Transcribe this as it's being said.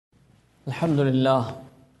الحمد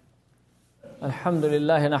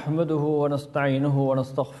لله نحمده ونستعينه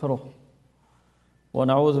ونستغفره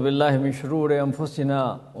ونعوذ بالله من شرور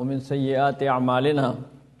أنفسنا ومن سيئات أعمالنا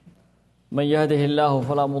من يهده الله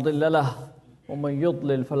فلا مضل له ومن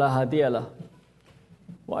يضلل فلا هادي له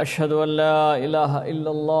وأشهد أن لا إله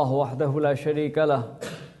إلا الله وحده لا شريك له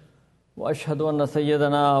وأشهد أن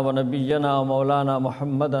سيدنا ونبينا ومولانا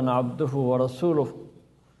محمدا عبده ورسوله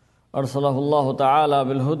أرسله الله تعالى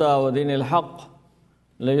بالهدى ودين الحق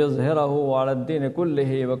ليظهره على الدين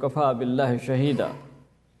كله وكفى بالله شهيدا.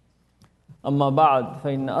 أما بعد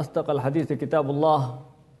فإن أصدق الحديث كتاب الله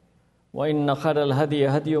وإن خير الهدي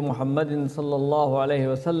هدي محمد صلى الله عليه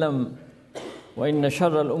وسلم وإن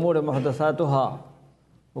شر الأمور محدثاتها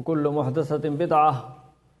وكل محدثة بدعة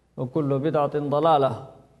وكل بدعة ضلالة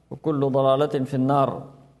وكل ضلالة في النار.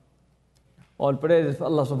 All praise for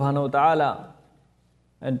Allah subhanahu wa ta'ala,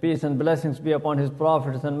 and peace and blessings be upon His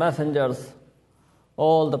prophets and messengers,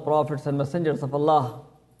 all the prophets and messengers of Allah,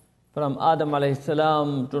 from Adam alayhi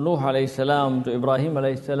salam to Nuh alayhi salam to Ibrahim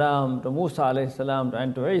alayhi salam to Musa alayhi salam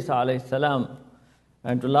and to Isa alayhi salam,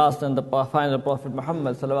 and to last and the final Prophet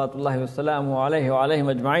Muhammad salawatullahi wassalamu alayhi wa alayhim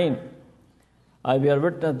ajma'in. I bear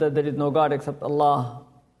witness that there is no God except Allah,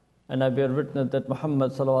 and I bear witness that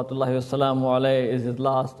Muhammad salawatullahi wassalamu alayhi is his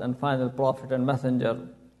last and final Prophet and Messenger.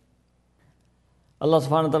 Allah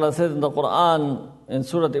subhanahu wa ta'ala says in the Quran in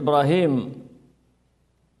Surah Ibrahim,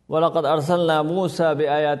 وَلَقَدْ أَرْسَلْنَا مُوسَى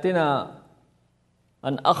بِآيَاتِنَا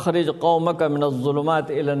أَنْ أَخْرِجْ قَوْمَكَ مِنَ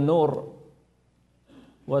الظُّلُمَاتِ إِلَى النُّورِ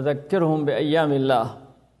وَذَكِّرْهُمْ بِأَيَّامِ اللَّهِ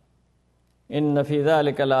إِنَّ فِي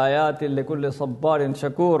ذَلِكَ لَآيَاتٍ لِكُلِّ صَبَّارٍ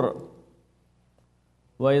شَكُورٍ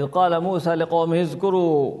وَإِذْ قَالَ مُوسَى لِقَوْمِهِ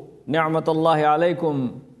اذْكُرُوا نِعْمَةَ اللَّهِ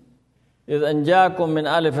عَلَيْكُمْ إِذْ أَنْجَاكُمْ مِنْ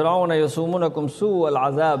آلِ فِرْعَوْنَ يَسُومُونَكُمْ سُوءَ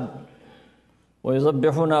الْعَذَابِ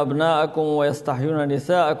وَيُذَبِّحُونَ أَبْنَاءَكُمْ وَيَسْتَحْيُونَ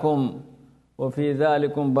نِسَاءَكُمْ وَفِي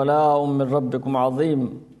ذَلِكُمْ بَلَاءٌ مِّن رَّبِّكُمْ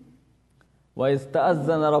عَظِيمٌ وَإِذْ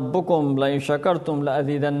تَأَذَّنَ رَبُّكُمْ لَئِن شَكَرْتُمْ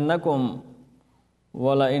لَأَزِيدَنَّكُمْ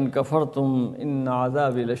وَلَئِن كَفَرْتُمْ إِنَّ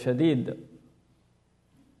عَذَابِي لَشَدِيدٌ.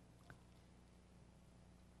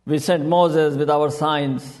 We sent Moses with our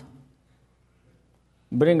signs.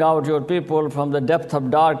 Bring out your people from the depth of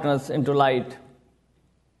darkness into light.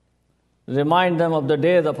 Remind them of the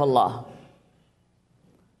days of Allah.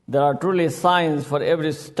 There are truly signs for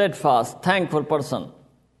every steadfast, thankful person.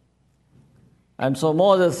 And so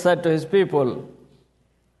Moses said to his people,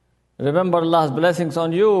 remember Allah's blessings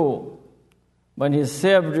on you when He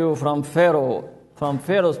saved you from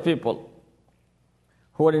Pharaoh's people,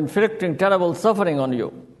 who were inflicting terrible suffering on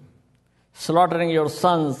you, slaughtering your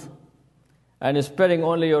sons and sparing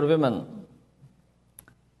only your women.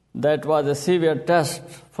 That was a severe test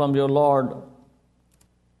from your Lord.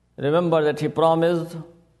 Remember that He promised,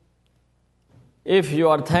 if you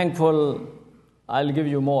are thankful, I'll give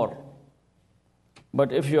you more.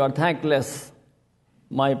 But if you are thankless,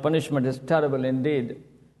 my punishment is terrible indeed.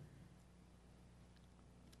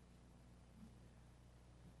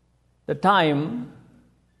 The time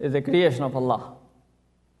is a creation of Allah.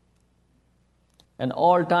 And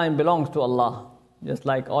all time belongs to Allah. Just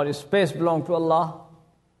like all space belongs to Allah,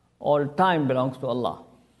 all time belongs to Allah.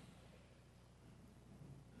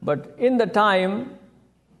 But in the time,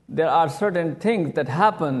 there are certain things that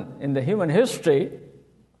happen in the human history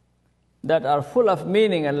that are full of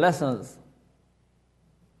meaning and lessons.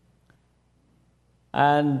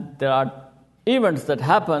 And there are events that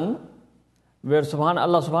happen where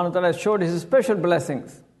Allah subhanahu wa ta'ala showed His special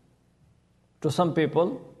blessings to some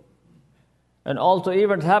people. And also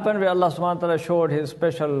events happen where Allah subhanahu wa ta'ala showed His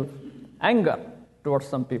special anger towards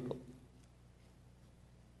some people.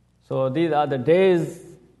 So these are the days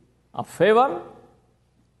of favor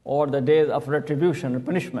or the days of retribution and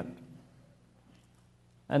punishment.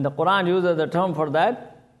 And the Quran uses the term for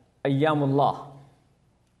that, Ayyamullah,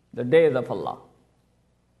 the days of Allah.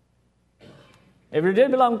 Every day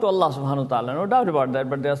belongs to Allah subhanahu wa ta'ala, no doubt about that,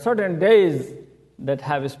 but there are certain days that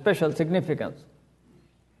have a special significance.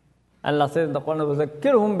 Allah says in the Quran,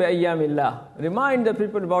 وَذَكِّرْهُمْ بِأَيَّامِ اللَّهِ, remind the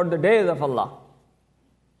people about the days of Allah.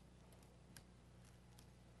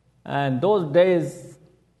 And those days,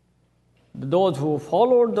 those who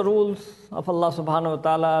followed the rules of Allah subhanahu wa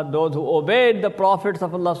ta'ala, those who obeyed the prophets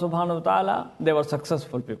of Allah subhanahu wa ta'ala, they were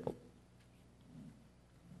successful people.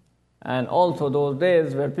 And also those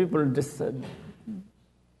days where people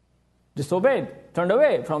disobeyed, turned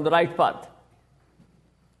away from the right path,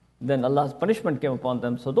 then Allah's punishment came upon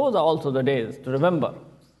them. So those are also the days to remember.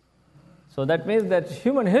 So that means that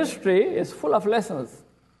human history is full of lessons.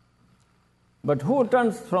 But who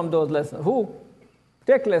turns from those lessons? Who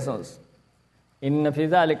take lessons? إِنَّ فِي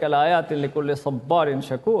ذَلِكَ لَآيَاتٍ لِكُلِّ صَبَّارٍ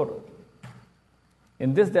شَكُورٍ.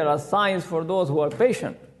 In this there are signs for those who are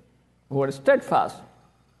patient, who are steadfast,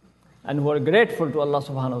 and who are grateful to Allah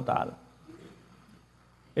subhanahu wa ta'ala.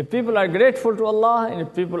 If people are grateful to Allah and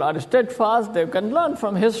if people are steadfast, they can learn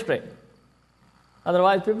from history.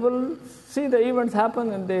 Otherwise, people see the events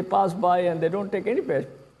happen and they pass by and they don't take any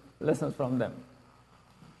lessons from them.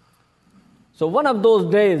 So one of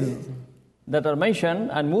those days that are mentioned,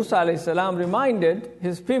 and Musa alayhi salam reminded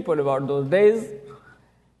his people about those days,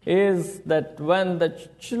 is that when the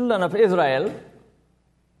children of Israel,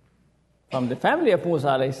 from the family of Musa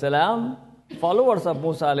alayhi salam, followers of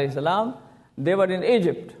Musa alayhi salam, they were in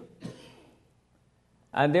Egypt.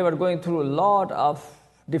 And they were going through a lot of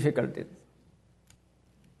difficulties.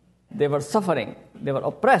 They were suffering. They were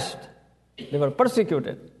oppressed. They were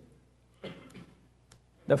persecuted.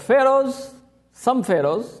 The pharaohs, some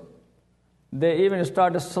pharaohs, they even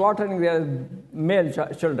started slaughtering their male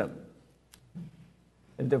children.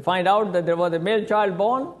 If they find out that there was a male child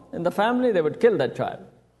born in the family, they would kill that child.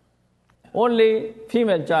 Only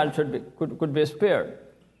female child could be spared.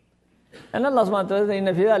 And Allah subhanahu wa ta'ala says,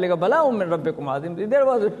 "Inna fi dhalika bala'un min rabbikum azim." There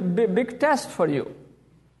was a big test for you.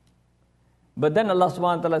 But then Allah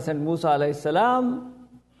subhanahu wa ta'ala sent Musa alayhi salam,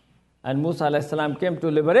 and Musa alayhi salam came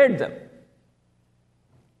to liberate them.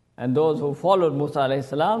 And those who followed Musa alayhi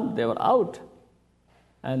salam, they were out.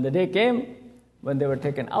 And the day came when they were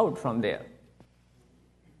taken out from there.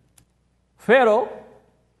 Pharaoh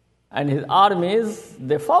and his armies,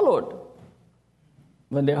 they followed.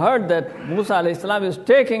 When they heard that Musa alayhi salam is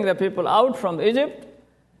taking the people out from Egypt,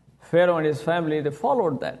 Pharaoh and his family, they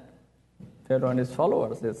followed that. Pharaoh and his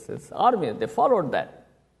followers, his army, they followed that.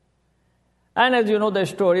 And as you know the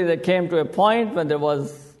story, they came to a point when the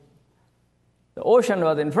ocean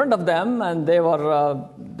was in front of them and they were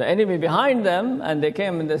the enemy behind them, and they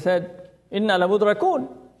came and they said, "Inna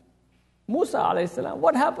lamudrakun." Musa alayhi salam,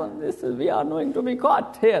 what happened? We are going to be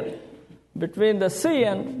caught here between the sea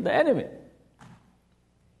and the enemy.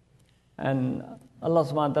 And Allah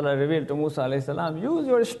subhanahu wa ta'ala revealed to Musa alayhi salam, use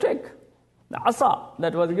your stick. The asa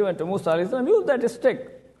that was given to Musa alayhi salam, use that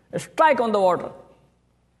stick. Strike on the water.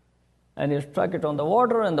 And he struck it on the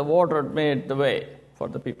water, and the water made the way for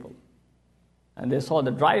the people. And they saw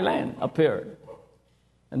the dry land appeared.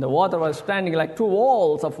 And the water was standing like two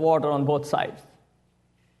walls of water on both sides.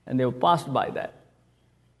 And they passed by that.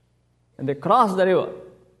 And they crossed the river.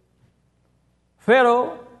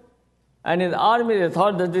 Pharaoh and his army, they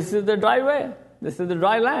thought that this is the dry way. This is the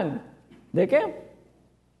dry land. They came.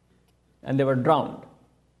 And they were drowned.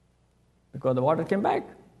 Because the water came back.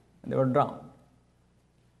 And they were drowned.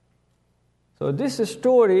 So this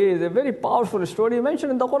story is a very powerful story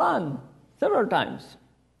mentioned in the Quran several times.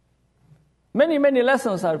 Many, many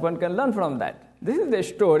lessons one can learn from that. This is a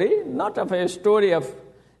story, not of a story of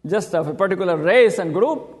just of a particular race and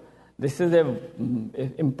group. This is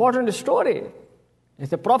an important story.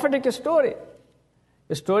 It's a prophetic story.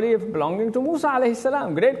 A story of belonging to Musa alayhi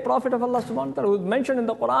salam, great prophet of Allah subhanahu wa ta'ala, who is mentioned in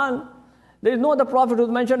the Quran. There is no other prophet who is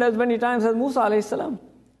mentioned as many times as Musa alayhi salam.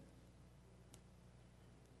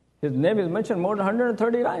 His name is mentioned more than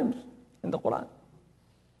 130 times in the Quran.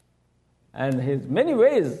 And his many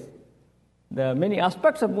ways, the many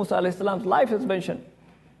aspects of Musa alayhi salam's life is mentioned.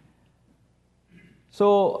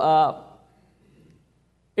 So,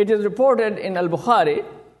 it is reported in Al-Bukhari,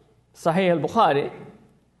 Sahih Al-Bukhari,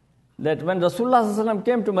 that when Rasulullah sallallahu alaihi wasallam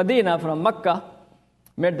came to Medina from Mecca,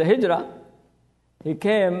 made the hijrah, he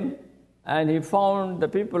came and he found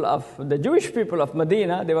the Jewish people of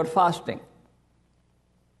Medina, they were fasting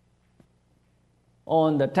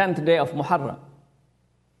on the 10th day of Muharram.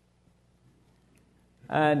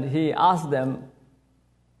 And he asked them,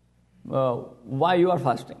 why you are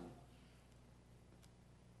fasting?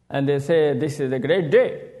 And they say, this is a great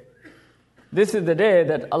day. This is the day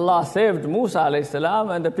that Allah saved Musa alayhi salam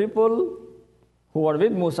and the people who were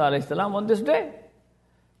with Musa alayhi salam on this day.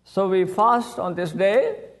 So we fast on this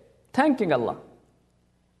day, thanking Allah.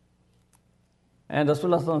 And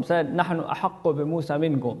Rasulullah said, "Nahnu ahaqqu bi Musa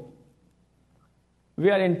minkum." We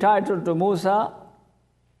are entitled to Musa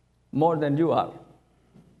more than you are.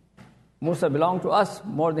 Musa belonged to us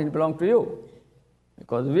more than he belonged to you.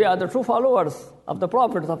 Because we are the true followers of the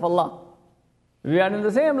prophets of Allah. We are in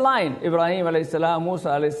the same line. Ibrahim alayhi salam, Musa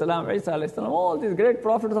alayhi salam, Isa alayhi salam, all these great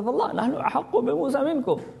prophets of Allah. Nahnu ahaqqu bi Musa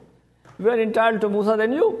minkum. We are entitled to Musa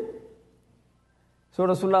than you. So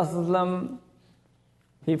Rasulullah sallallahu alaihi wasallam,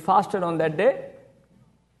 he fasted on that day,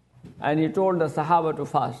 and he told the Sahaba to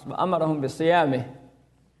fast. Amarahum bi siyamih,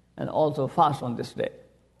 and also fast on this day.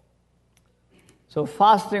 So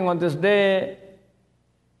fasting on this day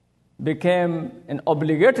became an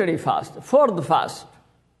obligatory fast, fourth fast.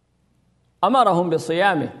 Amarahum bi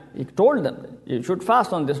siyamih. He told them, You should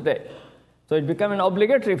fast on this day. So it became an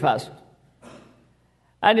obligatory fast.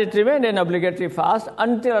 And it remained an obligatory fast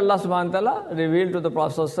until Allah subhanahu wa ta'ala revealed to the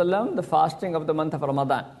Prophet ﷺ the fasting of the month of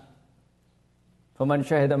Ramadan. فَمَنْ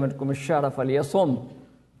شَهِدَ مِنْكُمُ الشَّهْرَ فَلْيَصُمْ.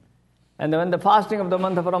 And when the fasting of the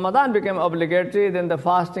month of Ramadan became obligatory, then the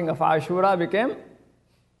fasting of Ashura became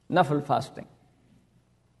nafil fasting.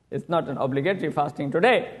 It's not an obligatory fasting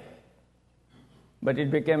today, but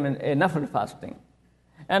it became a nafil fasting.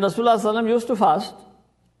 And Rasulullah ﷺ used to fast.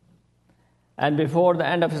 And before the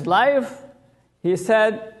end of his life, he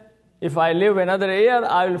said, if I live another year,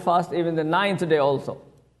 I will fast even the 9th day also.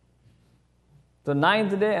 The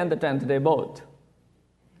 9th day and the 10th day both.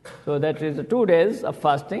 So that is 2 days of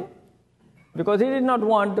fasting. Because he did not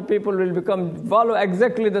want the people will follow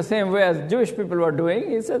exactly the same way as Jewish people were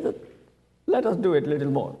doing. He said that, let us do it a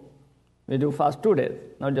little more. We do fast 2 days,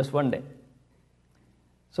 not just 1 day.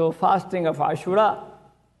 So fasting of Ashura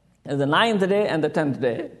is the 9th day and the 10th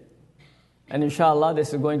day. And inshallah,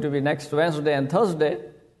 this is going to be next Wednesday and Thursday,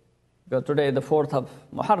 because today is the 4th of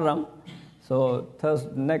Muharram. So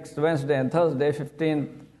next Wednesday and Thursday, 15th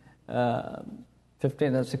and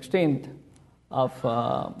 16th of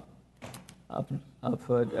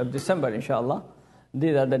December, inshallah.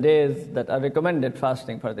 These are the days that are recommended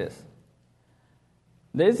fasting for this.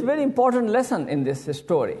 There is a very important lesson in this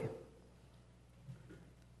story.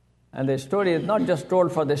 And the story is not just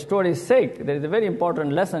told for the story's sake. There is a very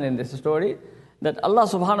important lesson in this story, that Allah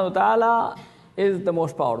subhanahu wa ta'ala is the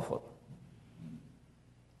most powerful.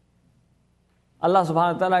 Allah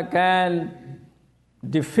subhanahu wa ta'ala can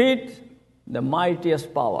defeat the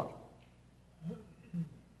mightiest power.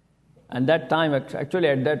 And at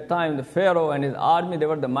that time, the Pharaoh and his army, they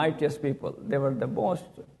were the mightiest people. They were the most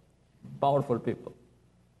powerful people.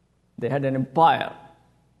 They had an empire.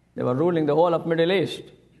 They were ruling the whole of Middle East.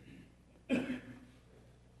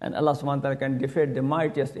 And Allah subhanahu wa ta'ala can defeat the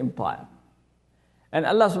mightiest empire. And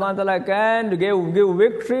Allah subhanahu wa ta'ala can give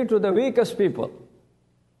victory to the weakest people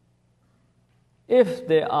if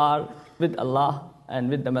they are with Allah and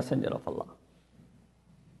with the Messenger of Allah.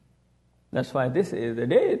 That's why this is a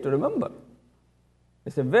day to remember.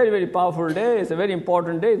 It's a very, very powerful day. It's a very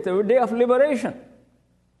important day. It's a day of liberation,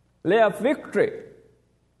 day of victory.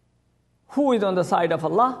 Who is on the side of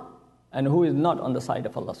Allah and who is not on the side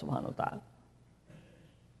of Allah subhanahu wa ta'ala.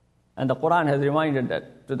 And the Quran has reminded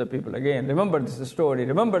that to the people again. Remember this story.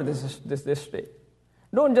 Remember this history.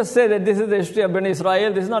 Don't just say that this is the history of Bani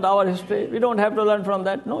Israel. This is not our history. We don't have to learn from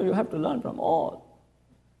that. No, you have to learn from all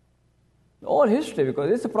history, because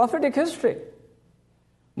it's a prophetic history.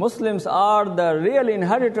 Muslims are the real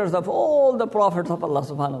inheritors of all the prophets of Allah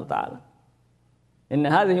subhanahu wa ta'ala. إِنَّ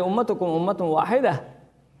هَذِهِ أُمَّتُكُمْ أُمَّةٌ وَاحِدَةٌ.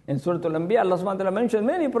 In Surah Al-Anbiya, Allah subhanahu wa ta'ala mentioned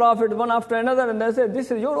many prophets, one after another, and they said, this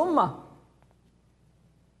is your ummah.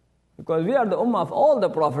 Because we are the ummah of all the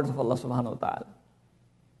prophets of Allah subhanahu wa ta'ala.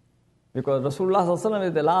 Because Rasulullah sallallahu alaihi wasallam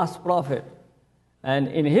is the last prophet. And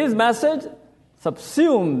in his message,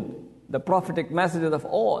 subsumed the prophetic messages of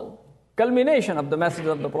all. Culmination of the message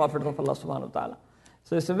of the Prophet of Allah subhanahu wa ta'ala.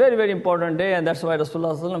 So it's a very, very important day, and that's why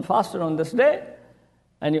Rasulullah sallallahu alaihi wasallam fasted on this day,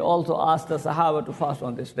 and he also asked the Sahaba to fast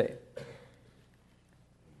on this day.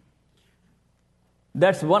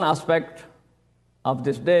 That's one aspect of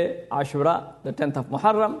this day, Ashura, the 10th of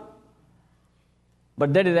Muharram.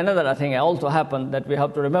 But there is another thing also happened that we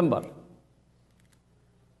have to remember.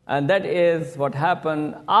 And that is what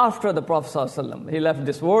happened after the Prophet sallallahu alaihi wasallam. He left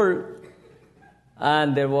this world.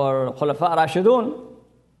 And there were Khulafa Rashidun,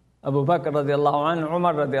 Abu Bakr radiallahu anhu,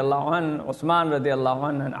 Umar radiallahu anhu, Usman radiallahu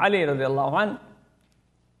anhu, and Ali radiallahu anhu.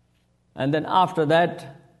 And then after that,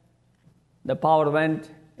 the power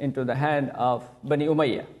went into the hand of Bani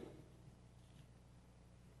Umayyah.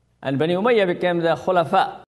 And Bani Umayyah became the Khulafa.